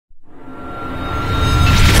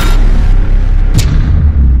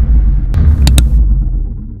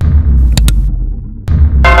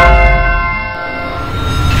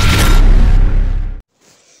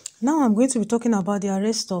going to be talking about the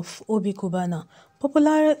arrest of Obi Cubana,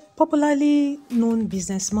 popularly known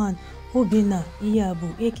businessman Obinna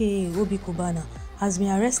Iyabu, aka Obi Cubana, has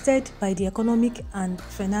been arrested by the Economic and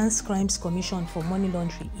Finance Crimes Commission for Money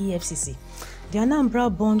Laundering (EFCC). The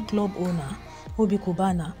Anambra-born club owner, Obi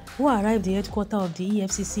Cubana, who arrived at the headquarters of the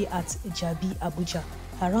EFCC at Jabi, Abuja,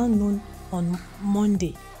 around noon on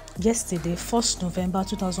Monday, yesterday, 1st November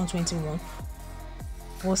 2021,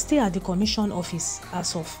 was still at the commission office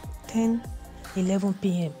as of 10:11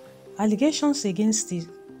 p.m. Allegations against the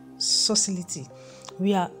society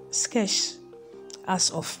were scarce as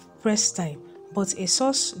of press time, but a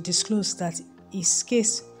source disclosed that his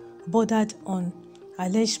case bordered on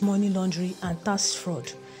alleged money laundering and tax fraud.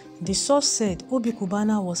 The source said Obi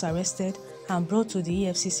Cubana was arrested and brought to the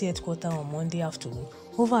EFCC headquarters on Monday afternoon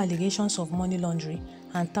over allegations of money laundering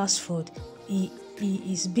and tax fraud. He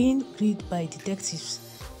is being grieved by detectives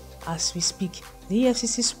as we speak. The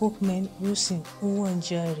EFCC spokesman Wilson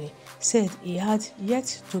Uwonjere said he had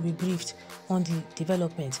yet to be briefed on the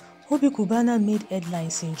development. Obi Cubana made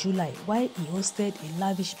headlines in July while he hosted a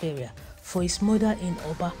lavish burial for his mother in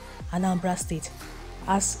Oba, Anambra State,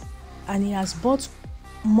 and he has bought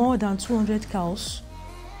more than 200 cows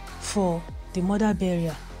for the mother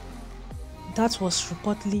burial that was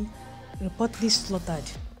reportedly slaughtered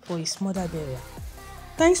for his mother burial.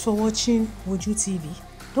 Thanks for watching Woju TV.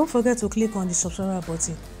 Don't forget to click on the subscribe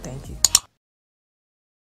button. Thank you.